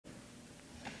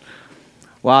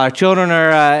While our children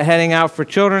are heading out for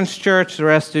children's church, the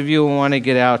rest of you will want to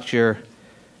get out your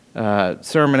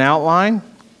sermon outline.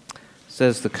 It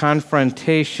says the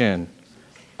confrontation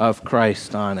of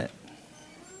Christ on it.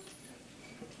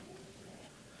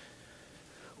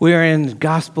 We are in the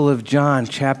Gospel of John,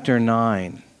 chapter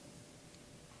 9.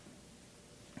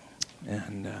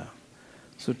 And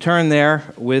so turn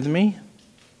there with me,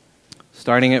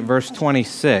 starting at verse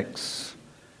 26.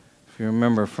 If you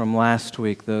remember from last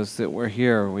week, those that were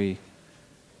here, we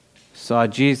saw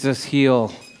Jesus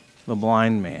heal the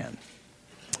blind man.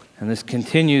 And this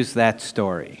continues that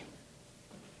story.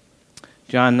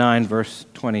 John 9, verse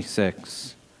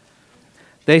 26.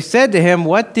 They said to him,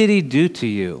 "What did he do to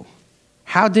you?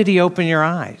 How did he open your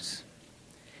eyes?"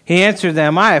 He answered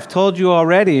them, "I have told you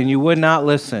already, and you would not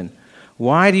listen.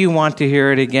 Why do you want to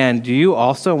hear it again? Do you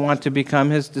also want to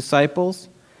become his disciples?"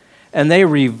 And they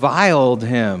reviled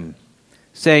him,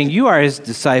 saying, "You are his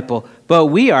disciple, but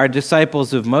we are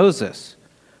disciples of Moses.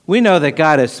 We know that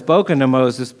God has spoken to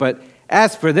Moses, but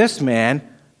as for this man,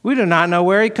 we do not know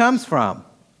where he comes from."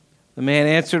 The man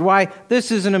answered, "Why,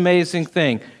 this is an amazing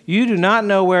thing. You do not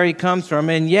know where he comes from,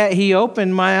 and yet he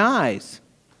opened my eyes.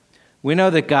 We know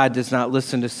that God does not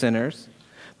listen to sinners,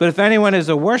 but if anyone is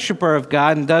a worshiper of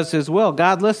God and does his will,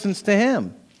 God listens to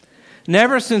him.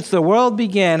 Never since the world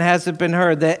began has it been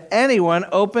heard that anyone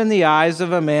opened the eyes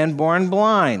of a man born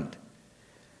blind.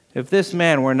 If this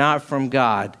man were not from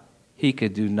God, he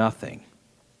could do nothing."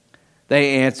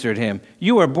 They answered him,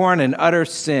 "You were born in utter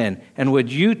sin, and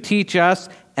would you teach us?"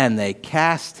 And they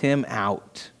cast him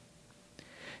out.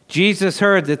 Jesus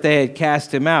heard that they had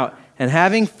cast him out, and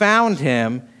having found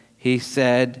him, he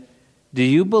said, "Do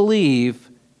you believe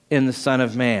in the Son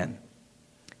of Man?"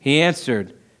 He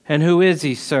answered, "And who is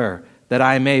he, sir, that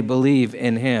I may believe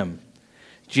in him?"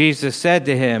 Jesus said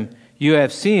to him, "You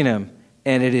have seen him,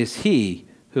 and it is he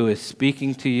who is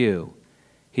speaking to you."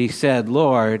 He said,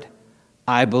 "Lord,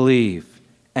 I believe,"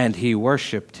 and he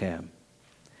worshipped him.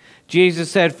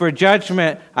 Jesus said, "For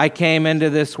judgment I came into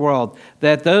this world,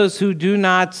 that those who do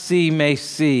not see may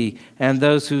see, and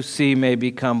those who see may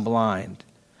become blind."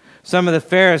 Some of the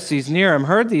Pharisees near him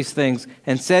heard these things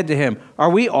and said to him, "Are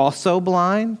we also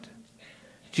blind?"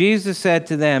 Jesus said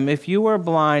to them, "If you were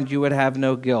blind, you would have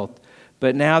no guilt.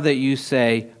 But now that you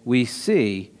say, 'We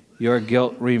see,' your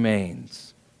guilt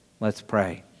remains." Let's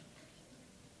pray.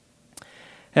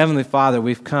 Heavenly Father,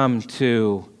 we've come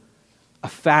to a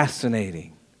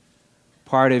fascinating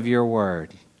part of your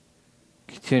word,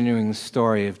 continuing the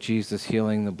story of Jesus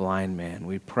healing the blind man.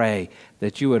 We pray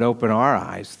that you would open our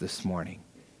eyes this morning,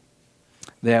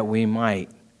 that we might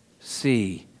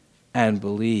see and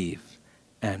believe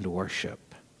and worship.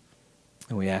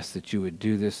 And we ask that you would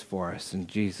do this for us in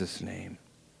Jesus' name.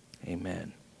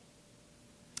 Amen.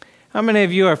 How many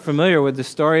of you are familiar with the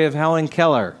story of Helen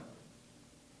Keller?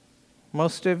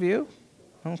 Most of you?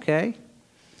 Okay.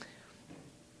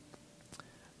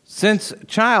 Since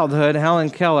childhood, Helen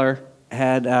Keller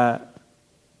had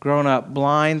grown up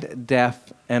blind,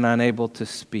 deaf, and unable to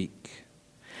speak.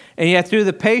 And yet through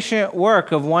the patient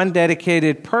work of one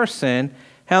dedicated person,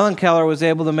 Helen Keller was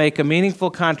able to make a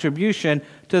meaningful contribution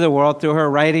to the world through her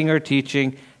writing, her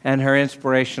teaching, and her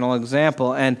inspirational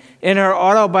example. And in her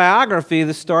autobiography,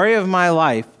 The Story of My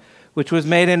Life, which was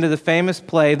made into the famous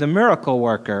play The Miracle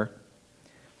Worker,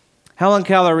 Helen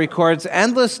Keller records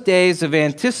endless days of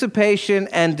anticipation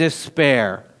and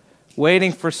despair,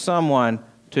 waiting for someone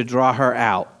to draw her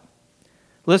out.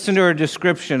 Listen to her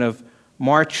description of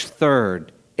March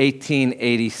 3rd,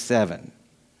 1887.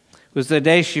 It was the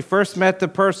day she first met the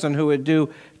person who would do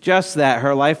just that,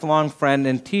 her lifelong friend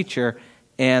and teacher,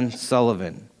 Anne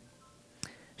Sullivan.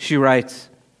 She writes,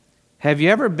 "Have you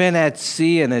ever been at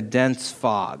sea in a dense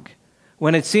fog,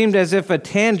 when it seemed as if a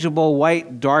tangible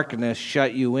white darkness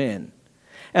shut you in,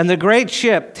 and the great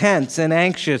ship, tense and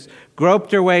anxious,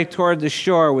 groped her way toward the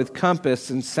shore with compass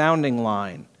and sounding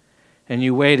line, and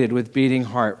you waited with beating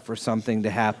heart for something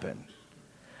to happen?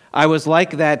 I was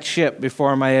like that ship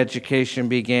before my education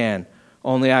began,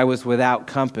 only I was without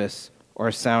compass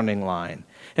or sounding line,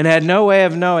 and had no way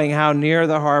of knowing how near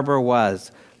the harbor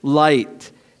was.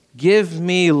 Light, give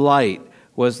me light,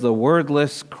 was the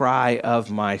wordless cry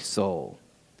of my soul.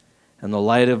 And the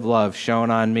light of love shone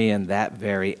on me in that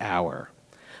very hour.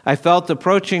 I felt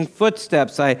approaching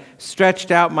footsteps. I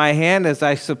stretched out my hand as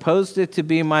I supposed it to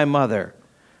be my mother.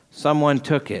 Someone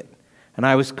took it, and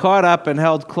I was caught up and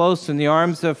held close in the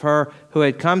arms of her who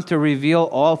had come to reveal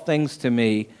all things to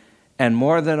me, and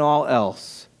more than all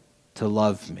else, to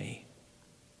love me."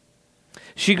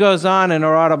 She goes on in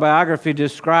her autobiography to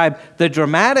describe the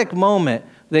dramatic moment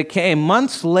that came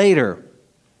months later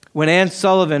When Anne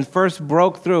Sullivan first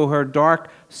broke through her dark,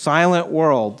 silent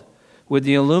world with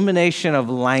the illumination of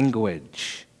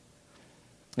language.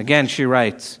 Again, she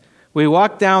writes, "We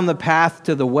walked down the path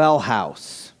to the well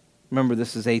house." Remember,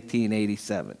 this is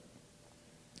 1887.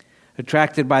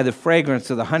 Attracted by the fragrance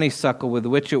of the honeysuckle with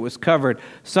which it was covered,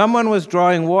 someone was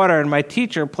drawing water, and my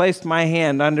teacher placed my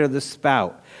hand under the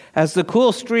spout. As the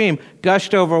cool stream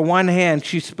gushed over one hand,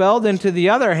 she spelled into the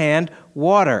other hand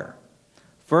water,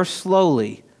 first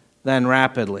slowly, then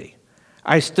rapidly.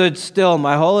 I stood still,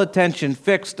 my whole attention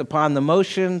fixed upon the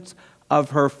motions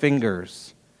of her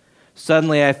fingers.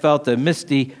 Suddenly I felt a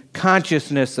misty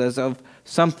consciousness as of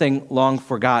something long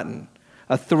forgotten,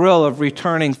 a thrill of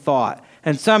returning thought,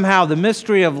 and somehow the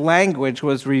mystery of language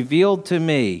was revealed to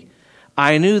me.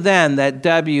 I knew then that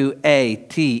W-A-T-E-R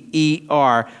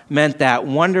meant that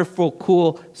wonderful,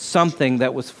 cool something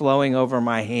that was flowing over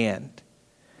my hand.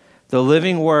 The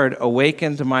living word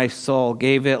awakened my soul,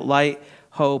 gave it light,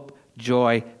 hope,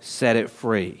 joy, set it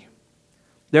free.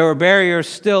 There were barriers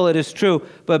still, it is true,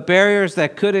 but barriers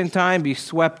that could in time be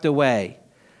swept away.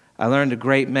 I learned a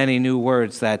great many new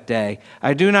words that day.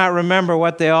 I do not remember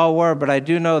what they all were, but I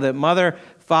do know that mother,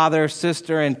 father,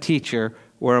 sister, and teacher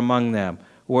were among them,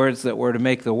 words that were to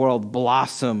make the world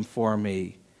blossom for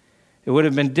me. It would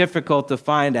have been difficult to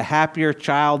find a happier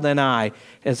child than I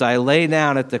as I lay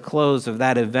down at the close of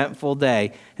that eventful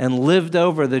day and lived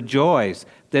over the joys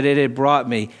that it had brought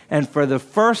me, and for the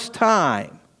first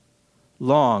time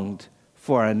longed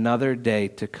for another day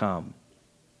to come.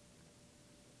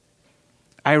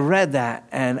 I read that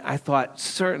and I thought,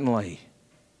 certainly,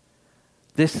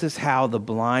 this is how the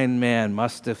blind man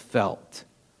must have felt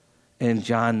in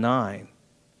John 9.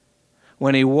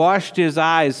 When he washed his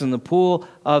eyes in the pool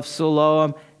of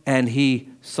Siloam and he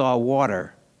saw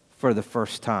water for the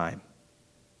first time.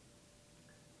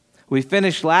 We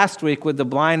finished last week with the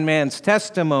blind man's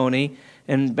testimony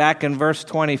back in verse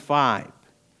 25.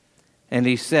 And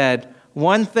he said,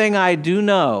 "One thing I do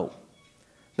know,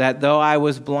 that though I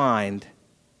was blind,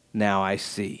 now I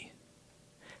see."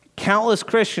 Countless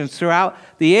Christians throughout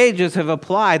the ages have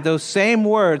applied those same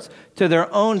words to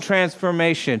their own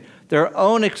transformation, their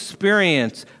own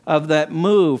experience of that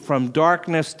move from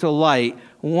darkness to light.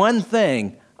 One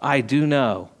thing I do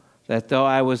know, that though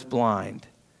I was blind,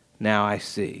 now I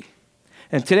see.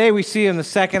 And today we see in the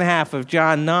second half of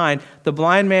John 9, the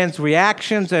blind man's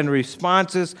reactions and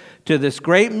responses to this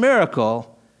great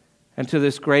miracle and to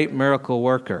this great miracle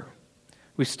worker.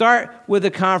 We start with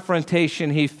the confrontation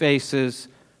he faces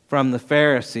from the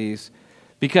Pharisees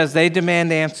because they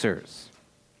demand answers.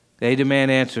 They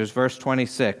demand answers. Verse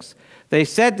 26. They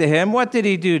said to him, "What did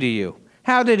he do to you?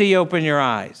 How did he open your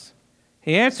eyes?"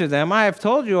 He answered them, "I have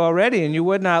told you already, and you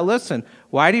would not listen.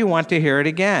 Why do you want to hear it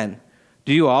again?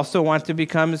 Do you also want to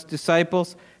become his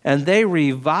disciples?" And they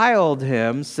reviled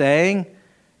him, saying,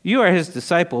 "You are his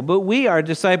disciple, but we are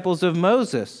disciples of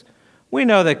Moses. We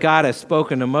know that God has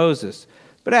spoken to Moses.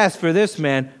 But as for this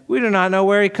man, we do not know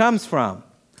where he comes from."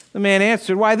 The man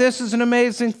answered, "Why, this is an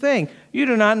amazing thing. You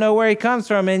do not know where he comes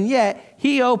from, and yet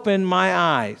he opened my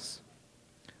eyes.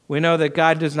 We know that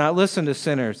God does not listen to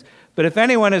sinners, but if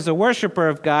anyone is a worshiper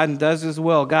of God and does his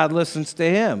will, God listens to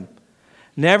him.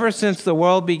 Never since the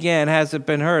world began has it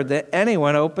been heard that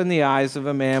anyone opened the eyes of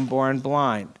a man born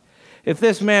blind. If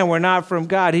this man were not from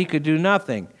God, he could do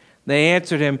nothing." They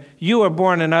answered him, "You were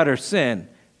born in utter sin,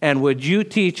 and would you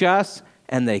teach us?"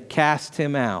 And they cast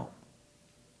him out.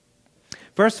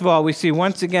 First of all, we see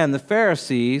once again the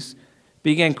Pharisees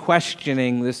begin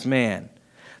questioning this man.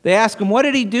 They ask him, "What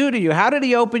did he do to you? How did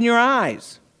he open your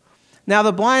eyes?" Now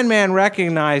the blind man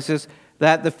recognizes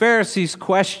that the Pharisees'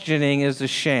 questioning is a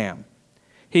sham.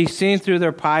 He's seen through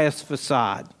their pious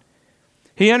facade.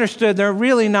 He understood they're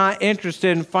really not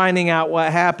interested in finding out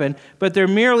what happened, but they're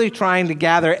merely trying to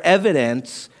gather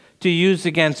evidence to use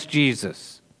against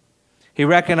Jesus. He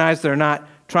recognized they're not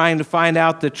trying to find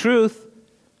out the truth,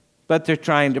 but they're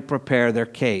trying to prepare their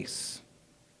case.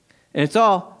 And it's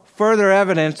all further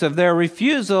evidence of their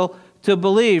refusal to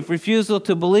believe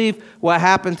what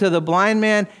happened to the blind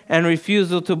man and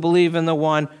refusal to believe in the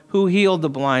one who healed the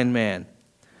blind man.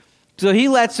 So he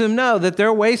lets them know that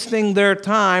they're wasting their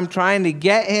time trying to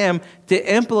get him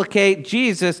to implicate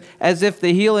Jesus as if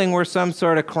the healing were some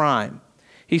sort of crime.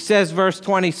 He says, verse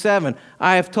 27,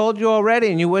 "I have told you already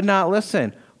and you would not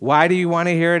listen. Why do you want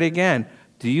to hear it again?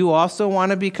 Do you also want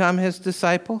to become his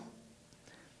disciple?"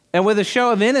 And with a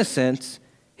show of innocence,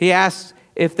 he asks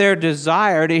if their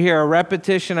desire to hear a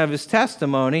repetition of his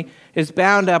testimony is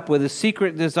bound up with a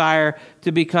secret desire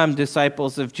to become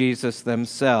disciples of Jesus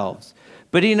themselves.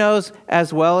 But he knows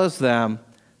as well as them,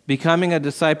 becoming a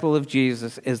disciple of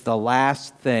Jesus is the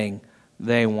last thing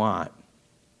they want.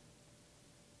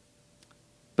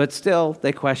 But still,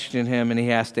 they question him, and he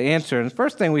has to answer. And the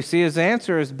first thing we see, his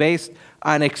answer is based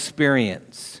on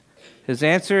experience. His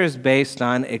answer is based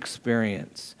on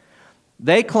experience.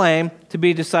 They claim to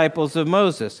be disciples of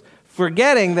Moses,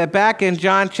 forgetting that back in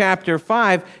John chapter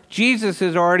 5, Jesus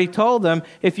has already told them,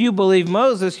 if you believe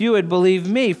Moses, you would believe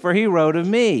me, for he wrote of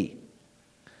me.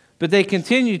 But they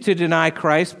continue to deny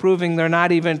Christ, proving they're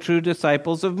not even true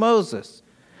disciples of Moses.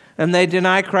 And they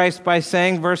deny Christ by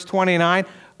saying, verse 29,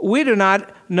 we do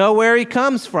not know where he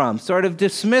comes from, sort of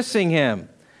dismissing him.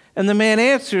 And the man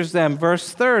answers them,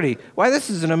 verse 30, why, this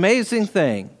is an amazing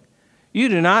thing. You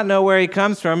do not know where he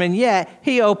comes from, and yet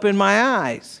he opened my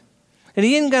eyes. And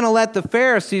he isn't going to let the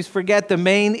Pharisees forget the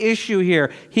main issue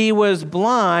here. He was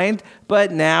blind,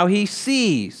 but now he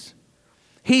sees.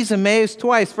 He's amazed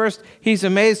twice. First, he's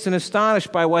amazed and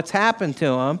astonished by what's happened to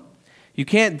him. You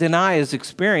can't deny his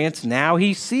experience. Now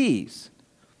he sees.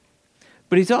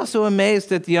 But he's also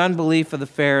amazed at the unbelief of the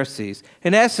Pharisees.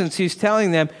 In essence, he's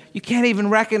telling them, you can't even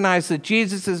recognize that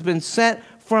Jesus has been sent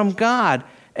from God.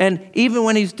 And even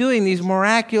when he's doing these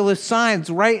miraculous signs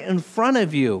right in front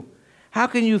of you, how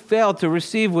can you fail to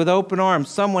receive with open arms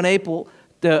someone able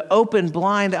to open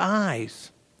blind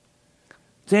eyes?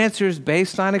 His answer is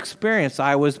based on experience.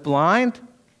 I was blind,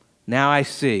 now I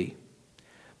see.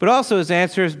 But also his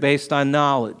answer is based on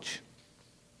knowledge.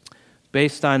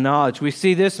 Based on knowledge. We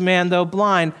see this man, though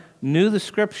blind, knew the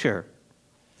Scripture.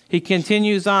 He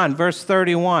continues on, verse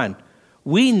 31.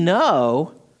 We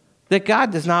know that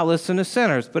God does not listen to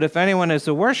sinners, but if anyone is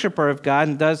a worshiper of God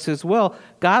and does his will,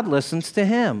 God listens to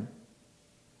him.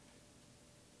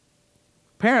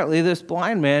 Apparently, this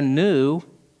blind man knew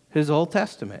his Old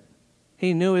Testament.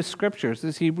 He knew his Scriptures,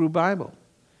 his Hebrew Bible.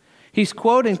 He's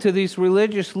quoting to these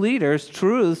religious leaders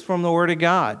truths from the Word of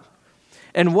God.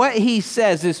 And what he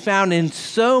says is found in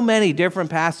so many different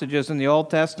passages in the Old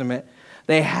Testament,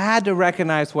 they had to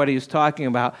recognize what he was talking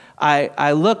about.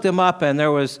 I looked them up, and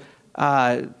there was,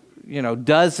 dozens.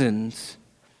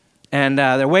 And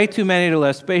there are way too many to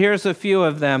list, but here's a few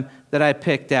of them that I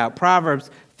picked out. Proverbs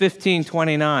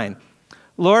 15:29.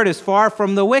 Lord is far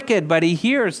from the wicked, but he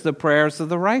hears the prayers of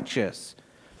the righteous.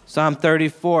 Psalm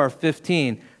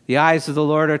 34:15. The eyes of the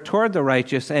Lord are toward the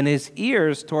righteous, and his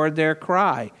ears toward their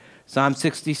cry. Psalm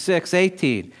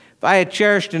 66:18. If I had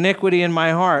cherished iniquity in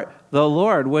my heart, the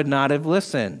Lord would not have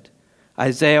listened.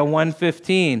 Isaiah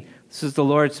 1:15. This is the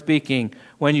Lord speaking.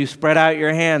 When you spread out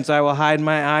your hands, I will hide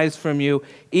my eyes from you.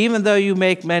 Even though you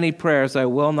make many prayers, I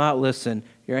will not listen.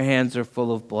 Your hands are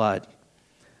full of blood.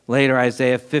 Later,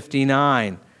 Isaiah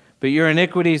 59. But your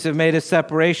iniquities have made a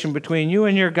separation between you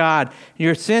and your God.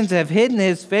 Your sins have hidden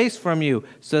his face from you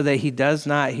so that he does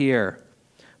not hear.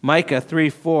 Micah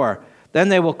 3:4. Then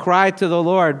they will cry to the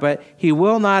Lord, but he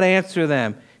will not answer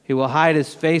them. He will hide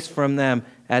his face from them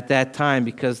at that time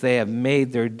because they have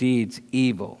made their deeds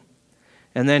evil.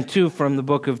 And then 2 from the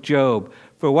book of Job.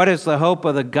 For what is the hope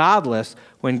of the godless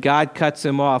when God cuts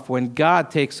him off, when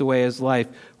God takes away his life?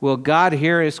 Will God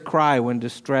hear his cry when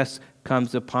distress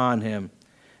comes upon him?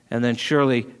 And then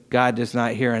surely God does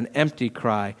not hear an empty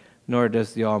cry, nor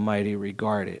does the Almighty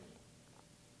regard it.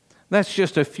 That's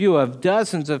just a few of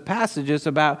dozens of passages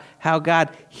about how God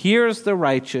hears the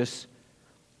righteous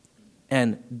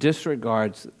and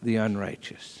disregards the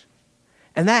unrighteous.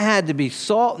 And that had to be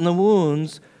salt in the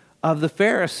wounds of the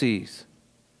Pharisees,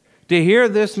 to hear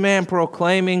this man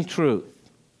proclaiming truth.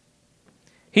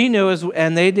 He knew,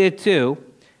 and they did too,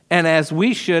 and as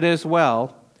we should as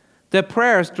well, that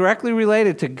prayer is directly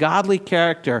related to godly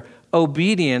character,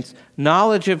 obedience,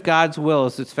 knowledge of God's will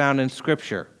as it's found in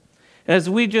Scripture. As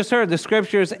we just heard, the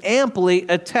Scriptures amply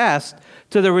attest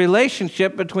to the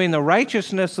relationship between the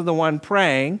righteousness of the one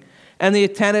praying and the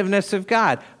attentiveness of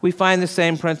God. We find the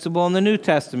same principle in the New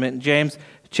Testament, in James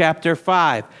chapter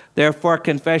 5. Therefore,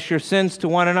 confess your sins to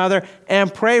one another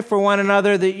and pray for one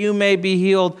another that you may be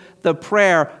healed. The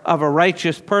prayer of a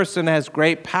righteous person has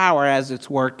great power as it's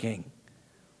working.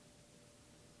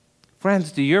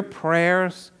 Friends, do your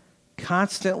prayers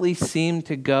constantly seem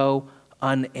to go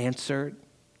unanswered?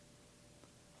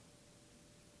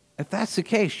 If that's the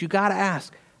case, you got to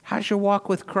ask, how's your walk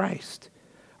with Christ?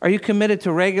 Are you committed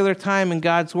to regular time in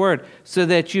God's Word so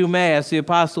that you may, as the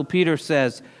Apostle Peter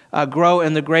says, grow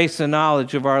in the grace and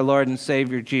knowledge of our Lord and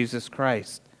Savior Jesus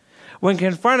Christ? When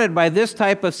confronted by this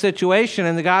type of situation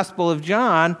in the Gospel of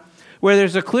John, where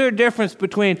there's a clear difference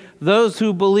between those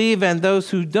who believe and those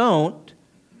who don't,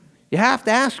 you have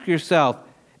to ask yourself,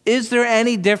 is there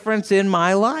any difference in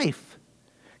my life?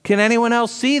 Can anyone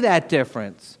else see that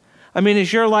difference? I mean,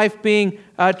 is your life being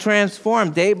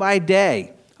transformed day by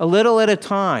day, a little at a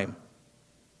time?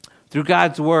 through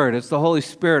God's word, as the Holy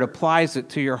Spirit applies it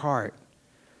to your heart.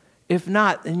 If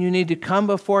not, then you need to come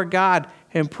before God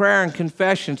in prayer and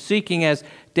confession, seeking, as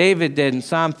David did in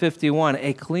Psalm 51,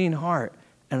 a clean heart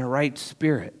and a right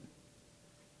spirit.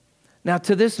 Now,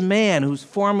 to this man who's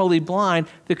formerly blind,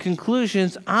 the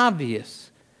conclusion's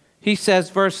obvious. He says,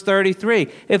 verse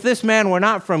 33, if this man were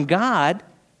not from God,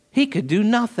 he could do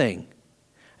nothing.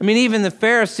 I mean, even the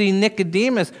Pharisee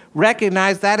Nicodemus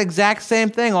recognized that exact same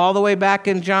thing all the way back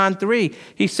in John 3.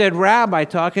 He said, Rabbi,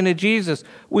 talking to Jesus,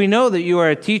 we know that you are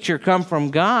a teacher come from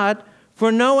God,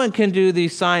 for no one can do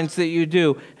these signs that you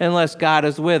do unless God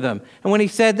is with him. And when he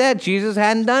said that, Jesus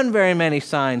hadn't done very many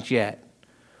signs yet.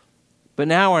 But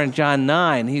now we're in John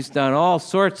 9. He's done all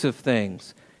sorts of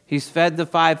things. He's fed the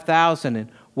 5,000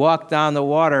 and walked on the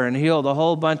water and healed a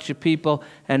whole bunch of people,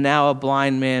 and now a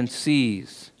blind man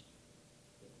sees.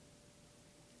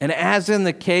 And as in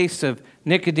the case of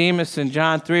Nicodemus in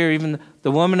John 3, or even the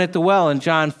woman at the well in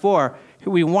John 4,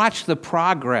 we watch the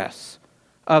progress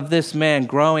of this man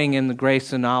growing in the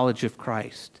grace and knowledge of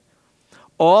Christ.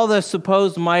 All the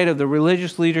supposed might of the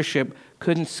religious leadership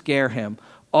couldn't scare him.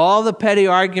 All the petty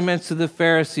arguments of the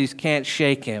Pharisees can't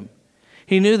shake him.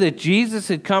 He knew that Jesus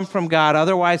had come from God,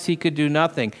 otherwise he could do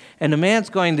nothing. And the man's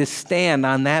going to stand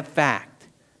on that fact.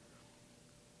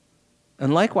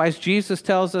 And likewise, Jesus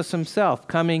tells us himself,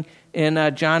 coming in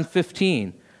John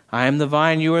 15, I am the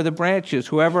vine, you are the branches.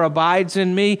 Whoever abides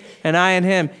in me and I in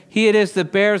him, he it is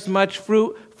that bears much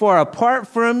fruit, for apart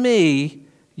from me,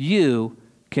 you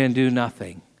can do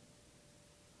nothing.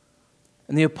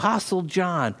 And the Apostle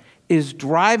John is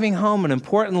driving home an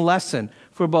important lesson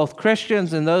for both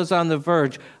Christians and those on the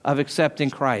verge of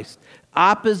accepting Christ.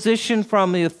 Opposition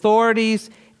from the authorities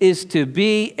is to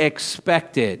be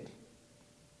expected.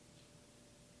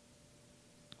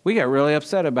 We get really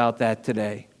upset about that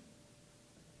today.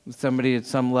 Somebody at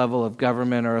some level of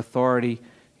government or authority,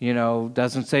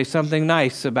 doesn't say something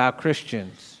nice about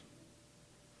Christians.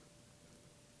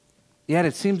 Yet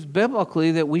it seems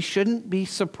biblically that we shouldn't be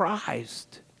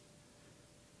surprised.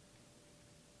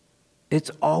 It's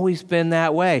always been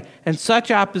that way. And such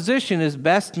opposition is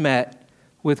best met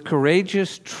with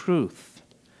courageous truth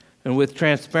and with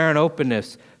transparent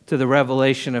openness to the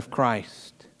revelation of Christ.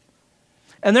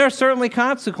 And there are certainly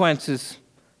consequences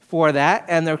for that,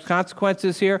 and there are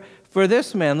consequences here for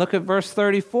this man. Look at verse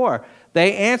 34.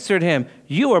 They answered him,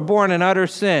 you were born in utter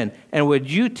sin, and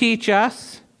would you teach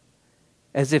us?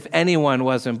 As if anyone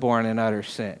wasn't born in utter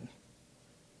sin.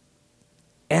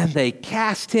 And they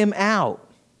cast him out.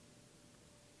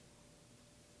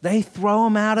 They throw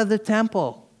him out of the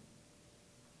temple.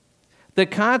 The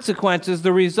consequences,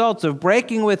 the results of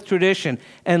breaking with tradition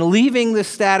and leaving the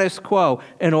status quo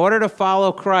in order to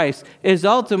follow Christ is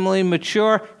ultimately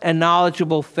mature and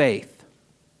knowledgeable faith.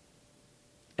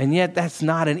 And yet that's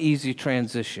not an easy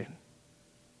transition.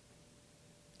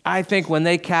 I think when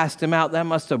they cast him out, that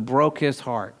must have broke his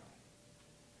heart.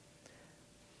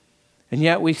 And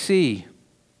yet we see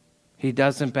he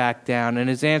doesn't back down, and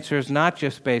his answer is not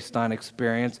just based on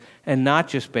experience and not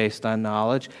just based on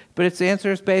knowledge, but its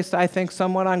answer is based, I think,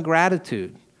 somewhat on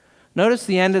gratitude. Notice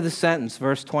the end of the sentence,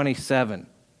 verse 27.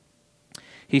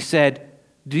 He said,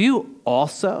 do you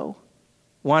also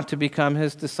want to become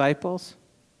his disciples?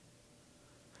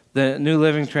 The New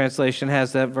Living Translation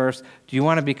has that verse, do you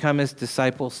want to become his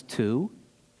disciples too?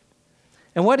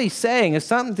 And what he's saying is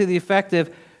something to the effect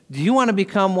of, do you want to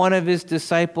become one of his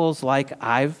disciples like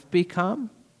I've become?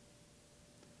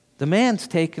 The man's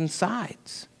taken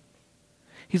sides.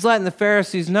 He's letting the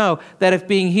Pharisees know that if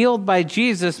being healed by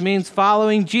Jesus means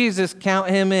following Jesus, count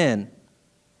him in.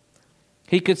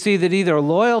 He could see that either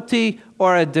loyalty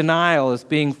or a denial is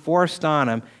being forced on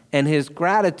him, and his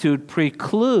gratitude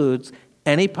precludes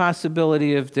any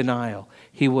possibility of denial.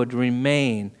 He would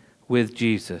remain with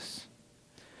Jesus.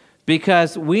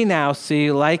 Because we now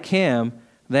see, like him,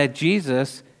 that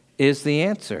Jesus is the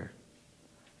answer.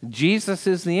 Jesus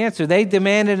is the answer. They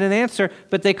demanded an answer,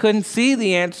 but they couldn't see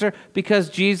the answer because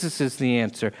Jesus is the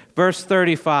answer. Verse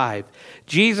 35,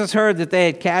 Jesus heard that they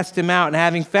had cast him out, and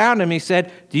having found him, he said,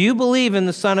 do you believe in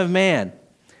the Son of Man?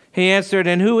 He answered,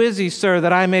 and who is he, sir,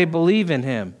 that I may believe in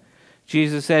him?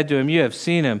 Jesus said to him, you have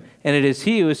seen him, and it is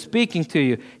he who is speaking to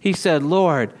you. He said,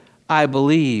 Lord, I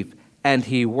believe, and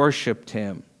he worshiped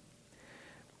him.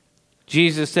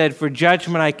 Jesus said, for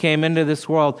judgment I came into this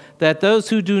world, that those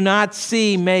who do not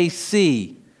see may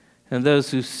see, and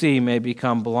those who see may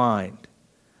become blind.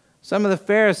 Some of the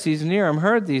Pharisees near him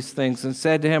heard these things and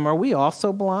said to him, are we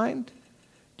also blind?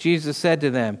 Jesus said to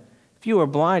them, if you were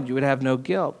blind, you would have no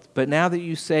guilt. But now that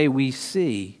you say we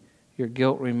see, your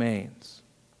guilt remains.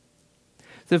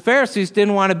 The Pharisees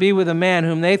didn't want to be with a man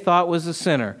whom they thought was a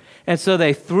sinner, and so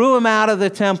they threw him out of the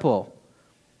temple.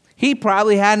 He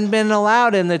probably hadn't been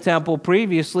allowed in the temple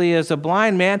previously as a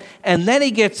blind man, and then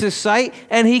he gets his sight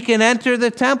and he can enter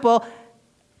the temple.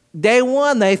 Day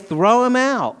one, they throw him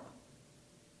out.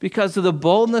 Because of the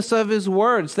boldness of his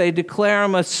words, they declare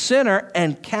him a sinner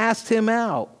and cast him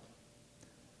out.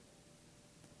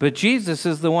 But Jesus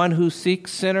is the one who seeks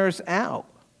sinners out.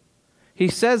 He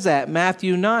says that,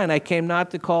 Matthew 9, I came not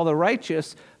to call the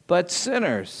righteous, but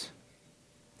sinners.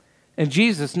 And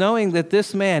Jesus, knowing that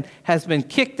this man has been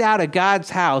kicked out of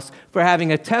God's house for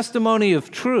having a testimony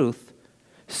of truth,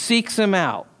 seeks him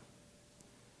out.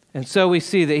 And so we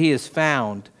see that he is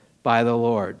found by the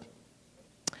Lord.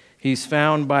 He's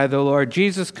found by the Lord.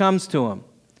 Jesus comes to him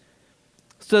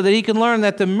so that he can learn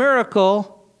that the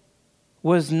miracle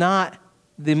was not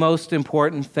the most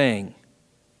important thing.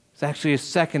 It's actually a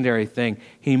secondary thing.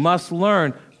 He must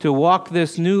learn to walk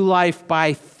this new life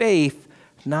by faith,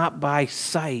 not by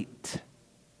sight.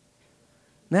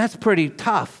 And that's pretty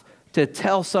tough to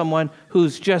tell someone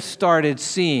who's just started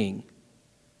seeing.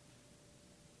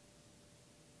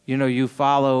 You know, you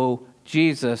follow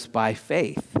Jesus by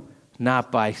faith,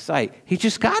 not by sight. He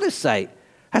just got his sight.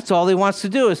 That's all he wants to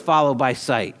do is follow by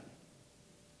sight.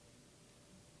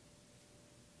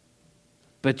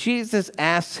 But Jesus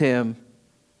asks him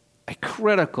a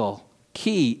critical,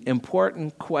 key,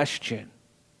 important question.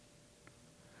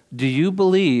 Do you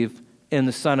believe in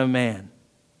the Son of Man?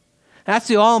 That's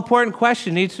the all-important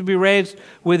question that needs to be raised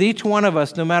with each one of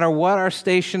us, no matter what our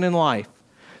station in life.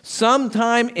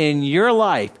 Sometime in your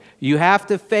life, you have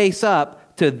to face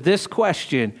up to this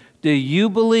question. Do you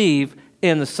believe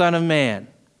in the Son of Man?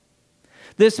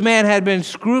 This man had been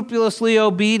scrupulously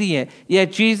obedient,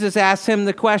 yet Jesus asked him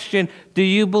the question, do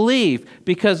you believe?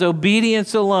 Because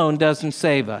obedience alone doesn't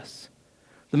save us.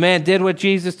 The man did what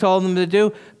Jesus told him to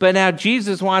do, but now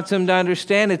Jesus wants him to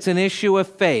understand it's an issue of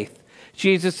faith.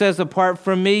 Jesus says, apart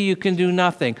from me, you can do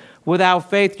nothing. Without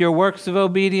faith, your works of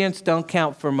obedience don't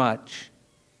count for much.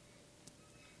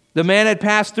 The man had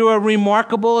passed through a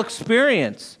remarkable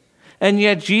experience, and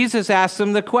yet Jesus asked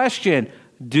him the question,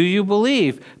 do you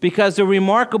believe? Because a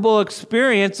remarkable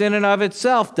experience in and of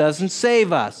itself doesn't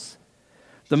save us.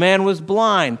 The man was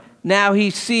blind. Now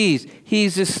he sees.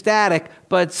 He's ecstatic,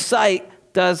 but sight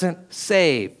doesn't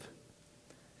save.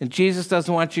 And Jesus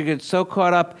doesn't want you to get so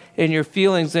caught up in your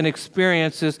feelings and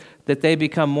experiences that they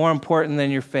become more important than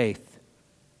your faith.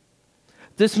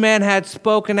 This man had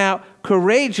spoken out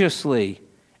courageously,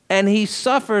 and he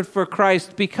suffered for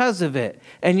Christ because of it.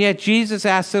 And yet Jesus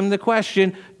asked him the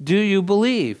question, do you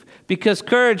believe? Because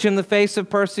courage in the face of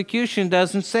persecution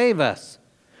doesn't save us.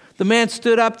 The man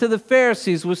stood up to the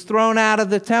Pharisees, was thrown out of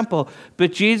the temple,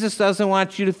 but Jesus doesn't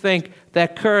want you to think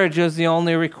that courage is the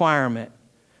only requirement,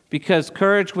 because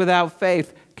courage without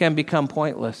faith can become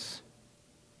pointless.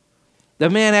 The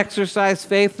man exercised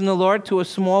faith in the Lord to a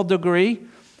small degree,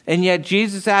 and yet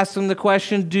Jesus asked him the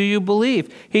question, do you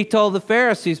believe? He told the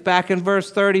Pharisees back in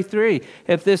verse 33,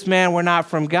 if this man were not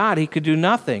from God, he could do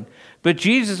nothing. But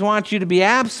Jesus wants you to be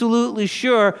absolutely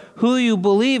sure who you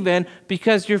believe in,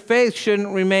 because your faith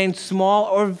shouldn't remain small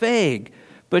or vague,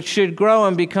 but should grow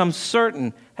and become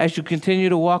certain as you continue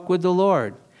to walk with the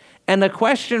Lord. And the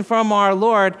question from our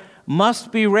Lord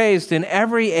must be raised in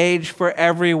every age for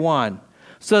everyone,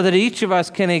 so that each of us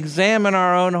can examine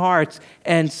our own hearts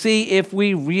and see if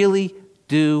we really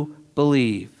do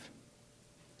believe.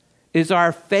 Is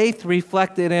our faith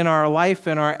reflected in our life,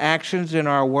 in our actions, in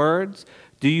our words?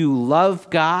 Do you love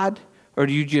God, or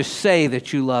do you just say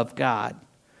that you love God?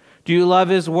 Do you love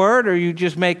His Word, or you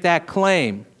just make that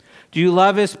claim? Do you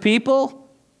love His people,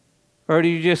 or do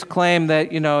you just claim that,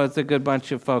 it's a good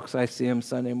bunch of folks, I see them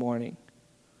Sunday morning?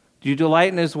 Do you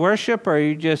delight in His worship, or are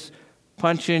you just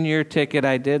punch in your ticket,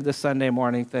 I did the Sunday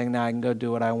morning thing, now I can go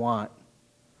do what I want?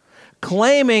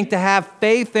 Claiming to have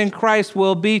faith in Christ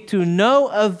will be to no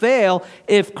avail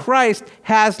if Christ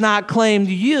has not claimed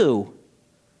you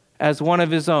as one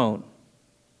of His own.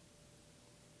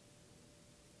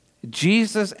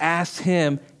 Jesus asked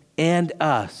him and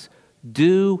us,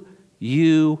 do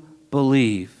you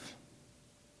believe?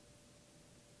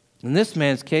 In this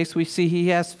man's case, we see he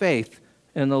has faith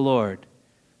in the Lord.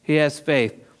 He has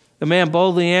faith. The man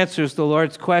boldly answers the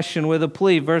Lord's question with a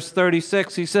plea. Verse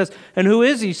 36, he says, and who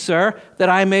is he, sir, that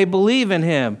I may believe in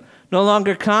him? No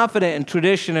longer confident in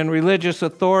tradition and religious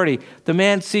authority, the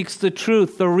man seeks the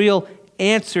truth, the real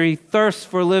answer. He thirsts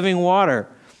for living water.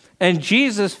 And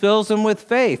Jesus fills him with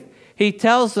faith. He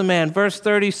tells the man, verse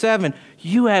 37,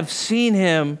 you have seen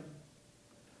him.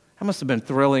 That must have been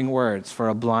thrilling words for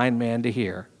a blind man to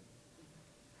hear.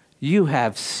 You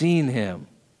have seen him.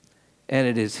 and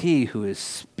it is he who is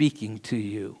speaking to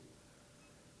you.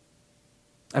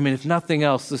 I mean, if nothing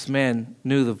else, this man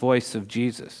knew the voice of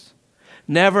Jesus.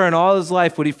 Never in all his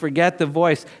life would he forget the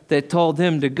voice that told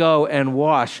him to go and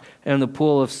wash in the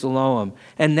pool of Siloam.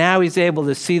 And now he's able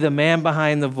to see the man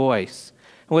behind the voice.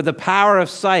 And with the power of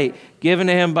sight given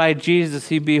to him by Jesus,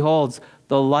 he beholds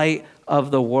the light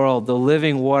of the world, the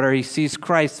living water. He sees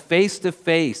Christ face to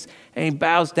face, and he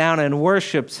bows down and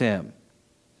worships him.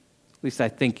 At least I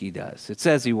think he does. It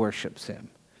says he worships him.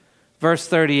 Verse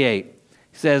 38,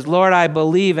 he says, Lord, I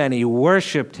believe, and he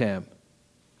worshiped him.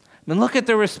 I mean, look at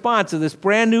the response of this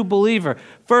brand new believer.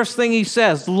 First thing he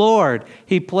says, Lord.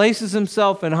 He places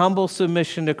himself in humble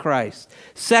submission to Christ.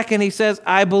 Second, he says,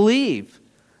 I believe.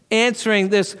 Answering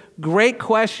this great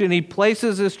question, he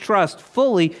places his trust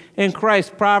fully in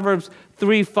Christ. Proverbs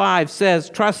 3:5 says,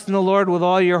 trust in the Lord with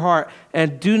all your heart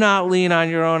and do not lean on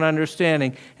your own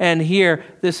understanding. And here,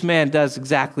 this man does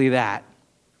exactly that.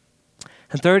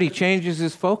 And third, he changes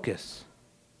his focus.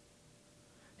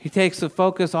 He takes the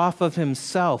focus off of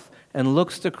himself and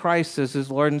looks to Christ as his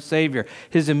Lord and Savior.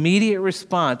 His immediate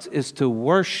response is to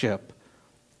worship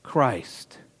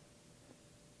Christ.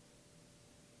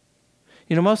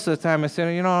 You know, most of the time I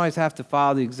say, you don't always have to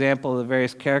follow the example of the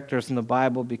various characters in the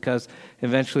Bible because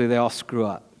eventually they all screw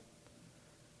up.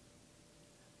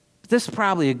 But this is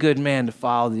probably a good man to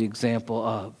follow the example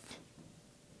of.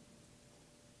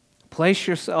 Place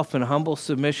yourself in humble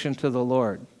submission to the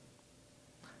Lord.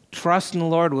 Trust in the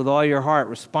Lord with all your heart,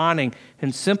 responding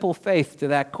in simple faith to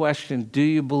that question, do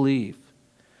you believe?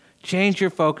 Change your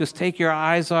focus, take your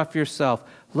eyes off yourself,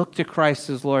 look to Christ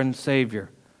as Lord and Savior.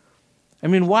 I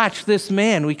mean, watch this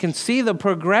man. We can see the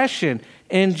progression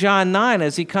in John 9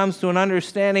 as he comes to an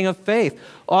understanding of faith.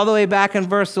 All the way back in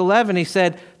verse 11, he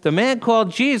said, the man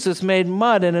called Jesus made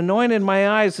mud and anointed my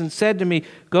eyes and said to me,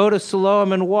 go to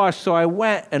Siloam and wash. So I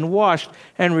went and washed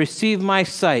and received my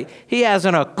sight. He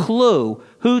hasn't a clue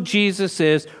who Jesus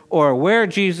is or where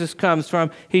Jesus comes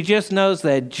from. He just knows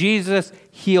that Jesus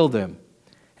healed him.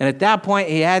 And at that point,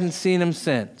 he hadn't seen him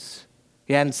since.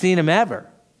 He hadn't seen him ever.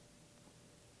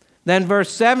 Then verse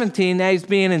 17, now he's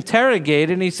being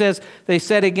interrogated, and he says, they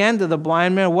said again to the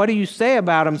blind man, what do you say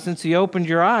about him since he opened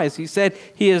your eyes? He said,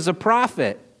 he is a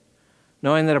prophet,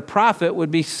 knowing that a prophet would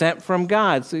be sent from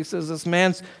God. So he says, this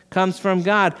man comes from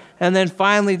God. And then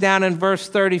finally down in verse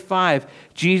 35,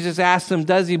 Jesus asks him,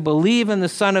 does he believe in the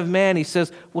Son of Man? He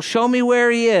says, well, show me where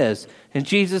he is. And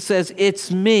Jesus says, it's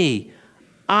me.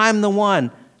 I'm the one.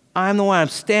 I'm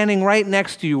standing right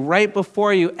next to you, right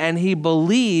before you. And he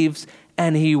believes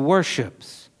and he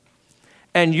worships.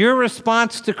 And your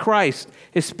response to Christ,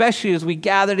 especially as we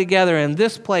gather together in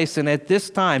this place and at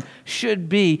this time, should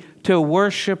be to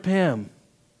worship him.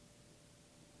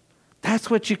 That's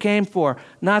what you came for,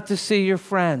 not to see your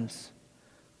friends,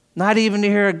 not even to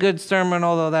hear a good sermon,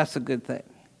 although that's a good thing.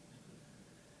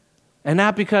 And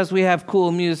not because we have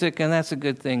cool music, and that's a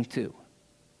good thing too.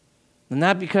 And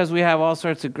not because we have all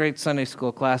sorts of great Sunday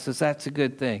school classes, that's a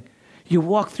good thing. You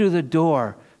walk through the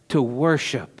door to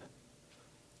worship.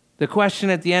 The question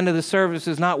at the end of the service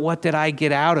is not what did I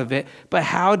get out of it, but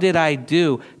how did I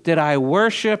do? Did I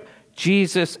worship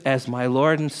Jesus as my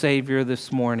Lord and Savior this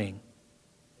morning?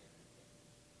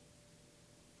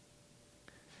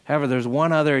 However, there's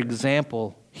one other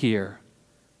example here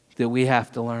that we have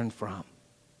to learn from.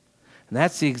 And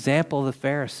that's the example of the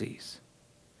Pharisees.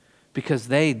 Because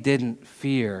they didn't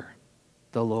fear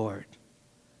the Lord.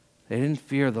 They didn't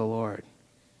fear the Lord.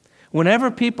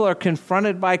 Whenever people are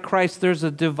confronted by Christ, there's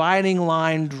a dividing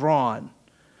line drawn.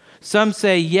 Some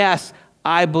say, yes,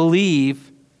 I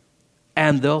believe,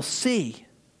 and they'll see.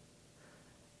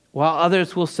 While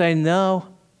others will say,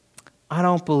 no, I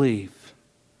don't believe.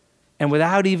 And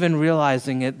without even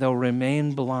realizing it, they'll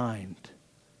remain blind.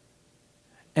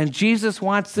 And Jesus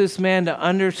wants this man to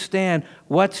understand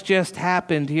what's just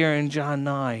happened here in John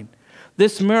 9.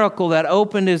 This miracle that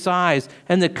opened his eyes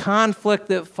and the conflict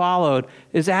that followed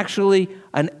is actually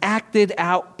an acted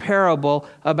out parable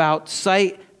about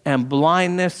sight and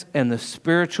blindness and the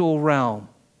spiritual realm.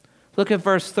 Look at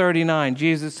verse 39.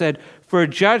 Jesus said, for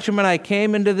judgment I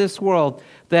came into this world,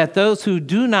 that those who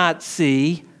do not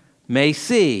see may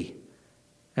see,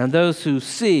 and those who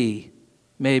see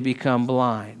may become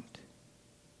blind.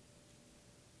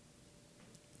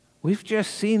 We've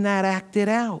just seen that acted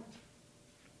out.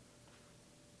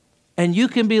 And you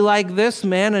can be like this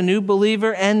man, a new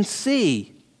believer, and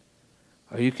see.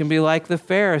 Or you can be like the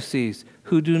Pharisees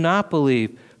who do not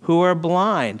believe, who are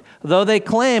blind. Though they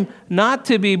claim not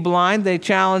to be blind, they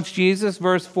challenge Jesus.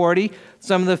 Verse 40,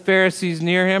 some of the Pharisees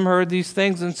near him heard these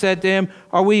things and said to him,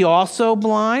 are we also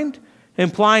blind?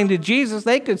 implying to Jesus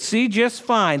they could see just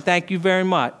fine, thank you very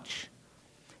much,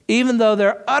 even though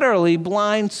they're utterly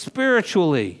blind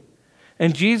spiritually.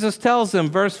 And Jesus tells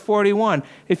them, verse 41,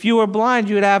 if you were blind,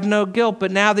 you would have no guilt, but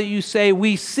now that you say,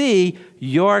 we see,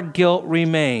 your guilt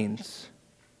remains.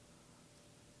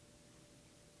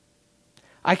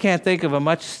 I can't think of a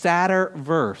much sadder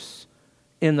verse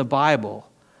in the Bible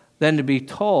than to be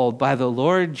told by the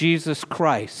Lord Jesus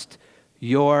Christ,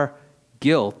 your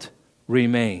guilt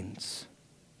remains.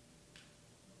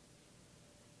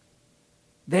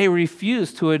 They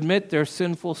refuse to admit their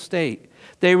sinful state.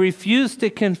 They refuse to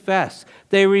confess.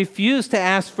 They refuse to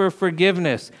ask for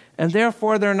forgiveness, and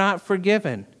therefore they're not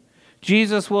forgiven.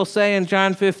 Jesus will say in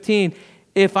John 15,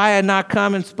 if I had not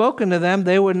come and spoken to them,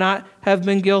 they would not have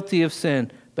been guilty of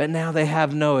sin. But now they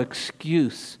have no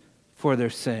excuse for their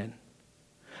sin.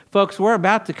 Folks, we're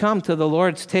about to come to the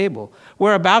Lord's table.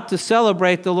 We're about to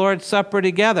celebrate the Lord's Supper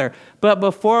together. But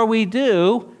before we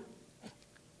do,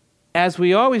 as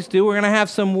we always do, we're going to have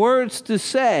some words to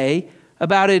say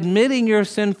about admitting your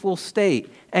sinful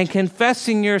state and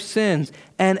confessing your sins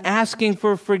and asking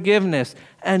for forgiveness.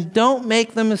 And don't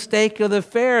make the mistake of the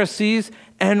Pharisees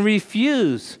and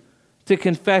refuse to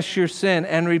confess your sin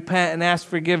and repent and ask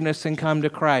forgiveness and come to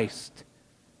Christ.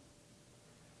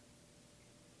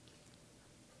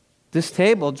 This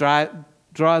table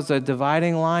draws a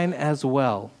dividing line as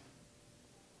well.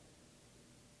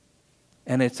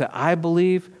 And it's a I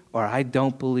believe or I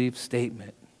don't believe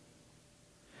statement.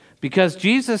 Because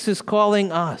Jesus is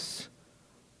calling us,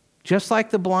 just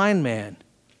like the blind man,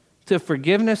 to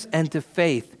forgiveness and to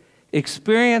faith.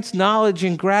 Experience, knowledge,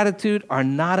 and gratitude are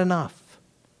not enough.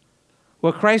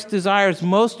 What Christ desires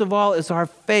most of all is our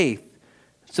faith.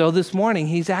 So this morning,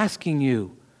 he's asking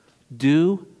you,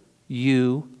 do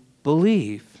you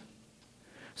believe?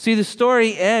 See, the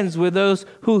story ends with those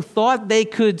who thought they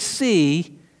could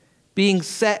see being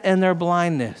set in their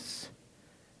blindness.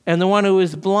 And the one who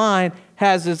is blind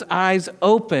has his eyes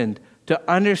opened to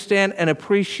understand and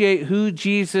appreciate who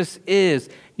Jesus is.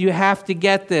 You have to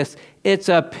get this. It's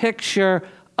a picture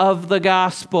of the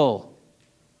gospel.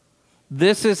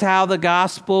 This is how the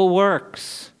gospel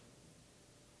works.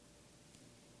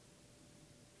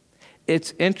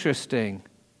 It's interesting.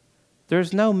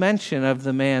 There's no mention of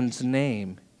the man's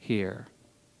name here.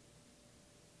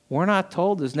 We're not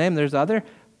told his name. There's other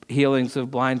healings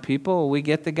of blind people. We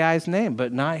get the guy's name,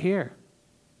 but not here.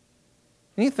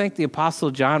 And you think the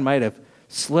Apostle John might have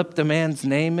slipped the man's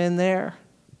name in there?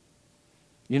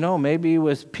 You know, maybe it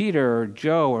was Peter or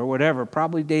Joe or whatever,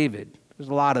 probably David. There's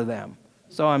a lot of them,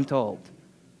 so I'm told.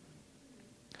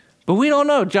 But we don't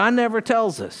know. John never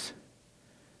tells us.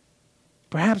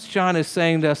 Perhaps John is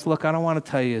saying to us, look, I don't want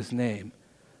to tell you his name.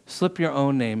 Slip your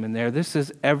own name in there. This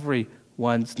is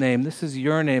everyone's name. This is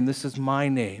your name. This is my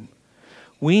name.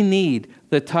 We need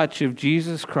the touch of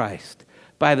Jesus Christ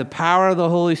by the power of the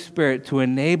Holy Spirit to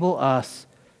enable us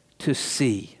to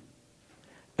see.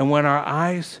 And when our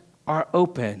eyes are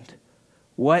opened,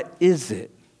 what is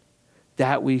it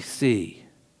that we see?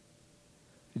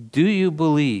 Do you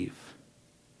believe?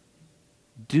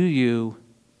 Do you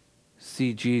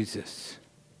see Jesus?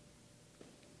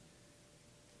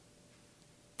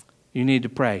 You need to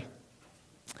pray.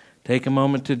 Take a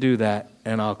moment to do that,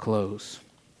 and I'll close.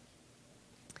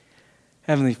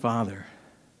 Heavenly Father,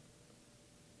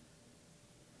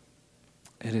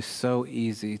 it is so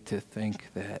easy to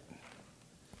think that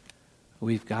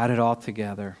we've got it all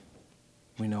together.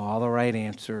 We know all the right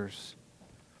answers.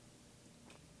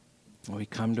 We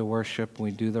come to worship, and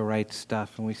we do the right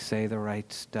stuff, and we say the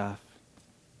right stuff.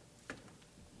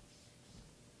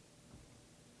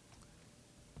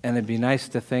 And it'd be nice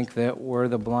to think that we're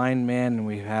the blind man and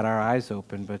we've had our eyes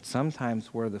open, but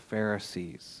sometimes we're the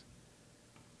Pharisees.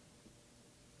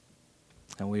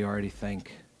 And we already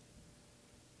think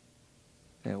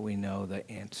that we know the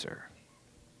answer.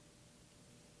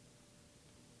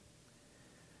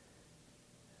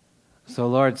 So,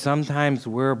 Lord, sometimes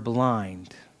we're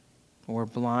blind. We're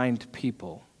blind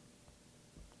people.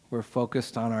 We're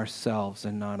focused on ourselves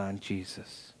and not on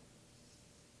Jesus.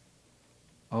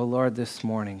 Oh, Lord, this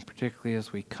morning, particularly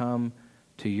as we come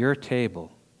to your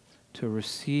table to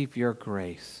receive your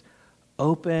grace,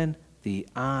 open the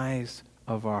eyes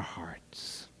of our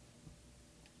hearts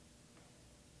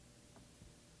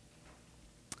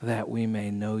that we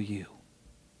may know you,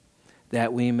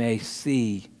 that we may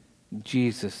see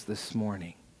Jesus this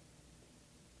morning.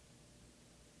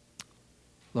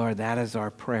 Lord, that is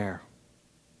our prayer.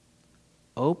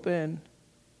 Open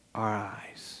our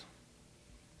eyes.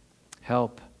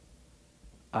 Help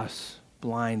us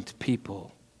blind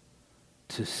people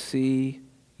to see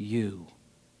you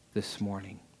this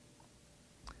morning.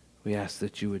 We ask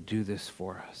that you would do this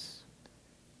for us.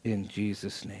 In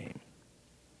Jesus' name,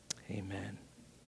 amen.